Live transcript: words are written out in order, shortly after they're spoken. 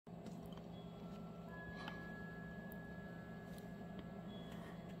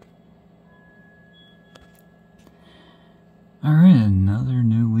Alright, another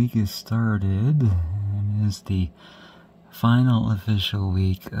new week has started, and is the final official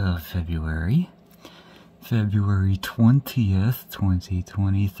week of February. February 20th,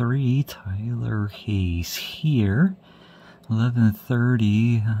 2023, Tyler Hayes here,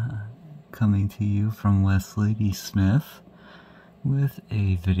 11:30, coming to you from West Ladysmith, with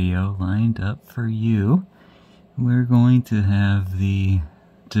a video lined up for you. We're going to have the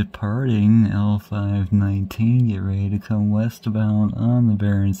departing L519 get ready to come westbound on the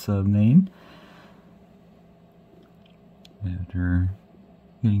Barren submain after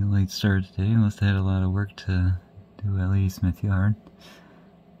getting a late start today. Must have had a lot of work to do at Ladysmith Yard.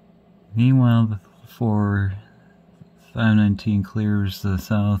 Meanwhile, before 519 clears the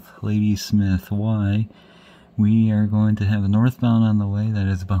South Ladysmith Y, we are going to have a northbound on the way that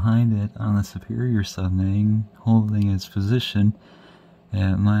is behind it on the Superior submain, holding its position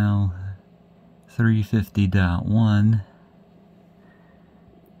at mile 350.1,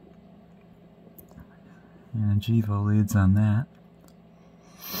 and Givo leads on that.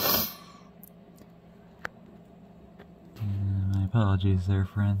 And my apologies there,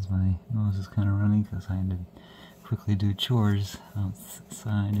 friends, my nose is kind of running because I had to quickly do chores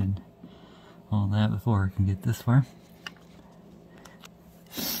outside and all that before I can get this far.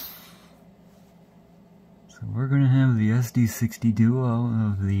 So we're going to have the SD60 duo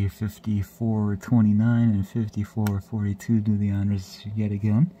of the 5429 and 5442 do the honors yet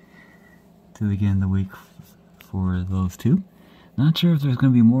again to begin the week for those two. Not sure if there's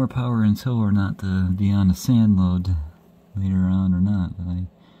going to be more power in tow or not to be on a sand load later on or not, but I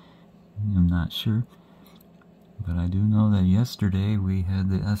am not sure. But I do know that yesterday we had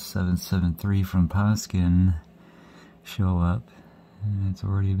the S773 from Poskin show up, and it's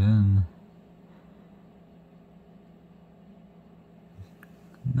already been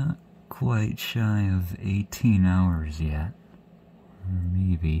not quite shy of 18 hours yet, or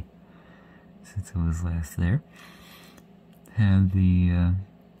maybe, since it was last there. Had the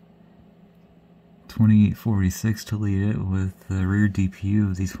 2846 to lead it with the rear DPU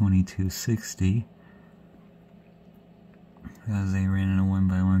of the 2260, as they ran in a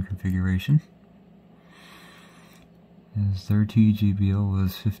 1x1 configuration. As their TGBO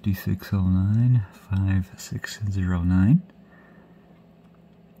was 5609, 5609.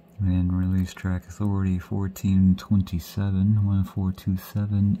 And release track authority 1427,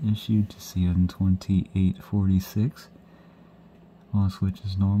 1427 issued to CN 2846. All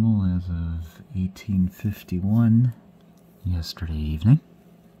switches normal as of 1851 yesterday evening.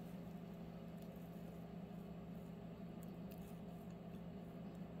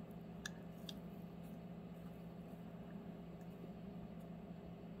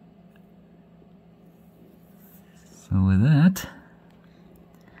 So with that,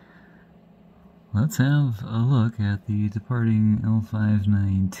 let's have a look at the departing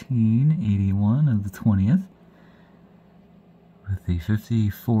L519 81 of the 20th, with the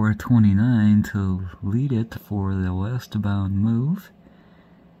 5429 to lead it for the westbound move,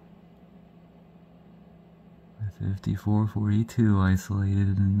 with 5442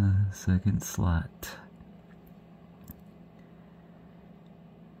 isolated in the second slot.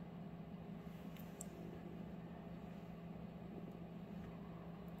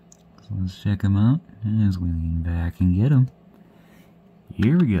 So let's check them out as we lean back and get them.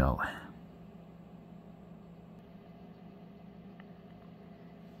 Here we go.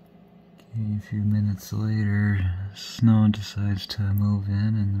 Okay, a few minutes later, snow decides to move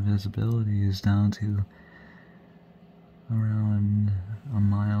in and the visibility is down to around 1.25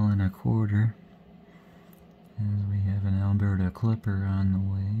 miles, as we have an Alberta Clipper on the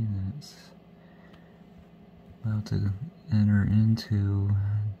way that's about to enter into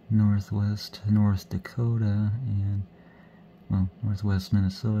northwest North Dakota and, well, northwest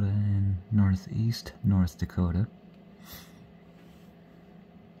Minnesota and northeast North Dakota.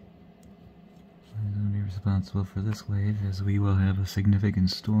 I'm going to be responsible for this wave, as we will have a significant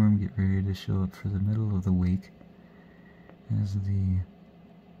storm get ready to show up for the middle of the week, as the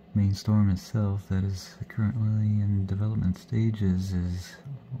main storm itself that is currently in development stages is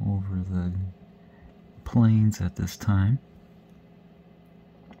over the plains at this time.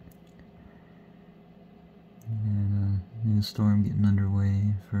 And a new storm getting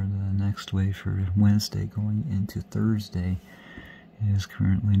underway for the next wave for Wednesday going into Thursday is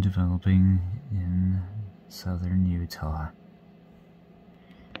currently developing in southern Utah.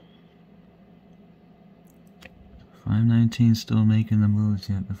 519 still making the moves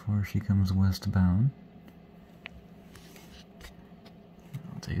yet before she comes westbound.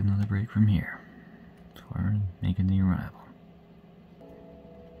 I'll take another break from here before making the arrival.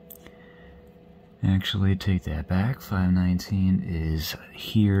 Actually, take that back. 519 is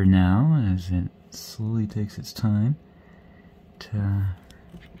here now as it slowly takes its time to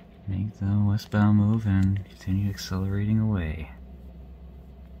make the westbound move and continue accelerating away.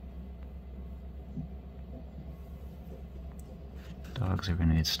 Dogs are going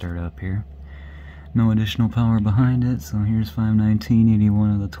to get started up here. No additional power behind it, so here's 519,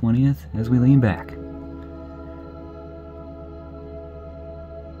 81 of the 20th as we lean back.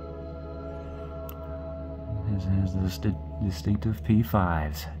 It has the distinctive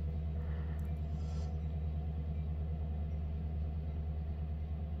P5s.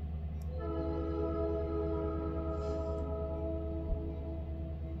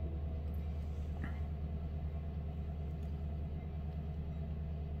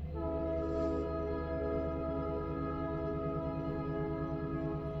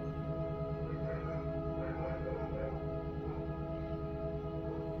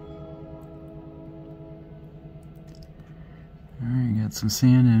 Alright, got some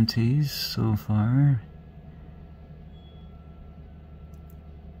sand empties so far.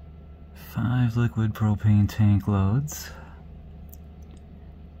 5 liquid propane tank loads.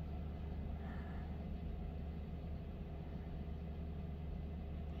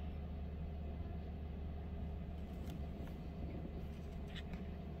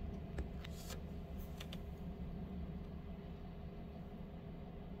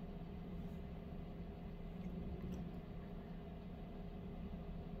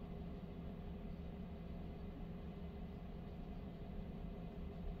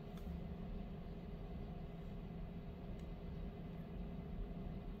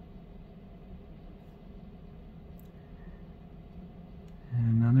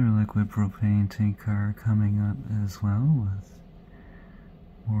 Another liquid propane tank car coming up as well with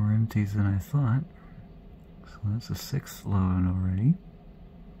more empties than I thought. So that's a 6th load already.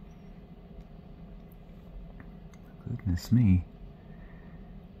 Goodness me.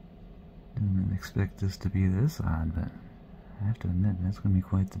 Didn't expect this to be this odd, but I have to admit that's going to be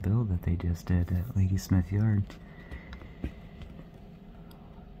quite the build that they just did at Ladysmith Yard.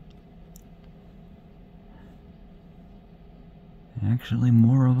 Actually,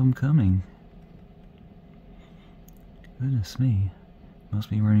 more of them coming. Goodness me. Must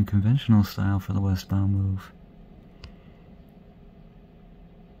be running conventional style for the westbound move.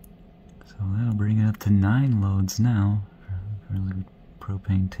 So that'll bring it up to 9 loads now for the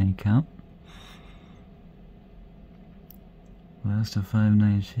propane tank count. Last of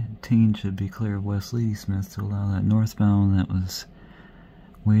 519 should be clear of West Ladysmith to allow that northbound that was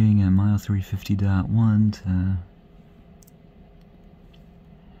waiting at mile 350.1 to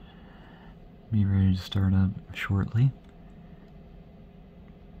be ready to start up shortly,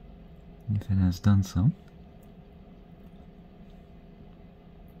 if it has done so.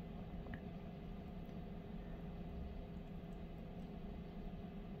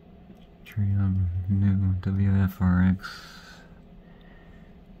 Trio new WFRX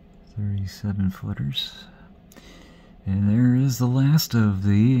 37 footers. And there is the last of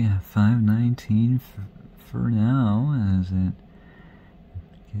the 519 for now, as it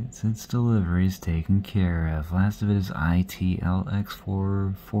gets its deliveries taken care of. Last of it is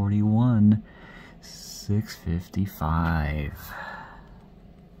ITLX441 655.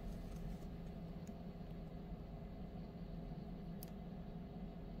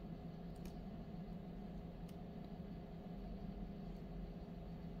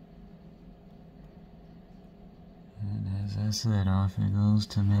 And as I said, off it goes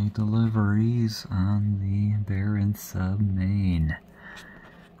to make deliveries on the Barron Sub Main.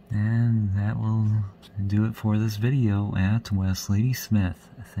 And that will do it for this video at West Ladysmith.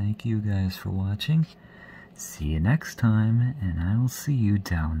 Thank you guys for watching. See you next time, and I will see you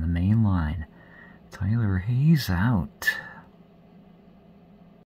down the main line. Tyler Hayes out.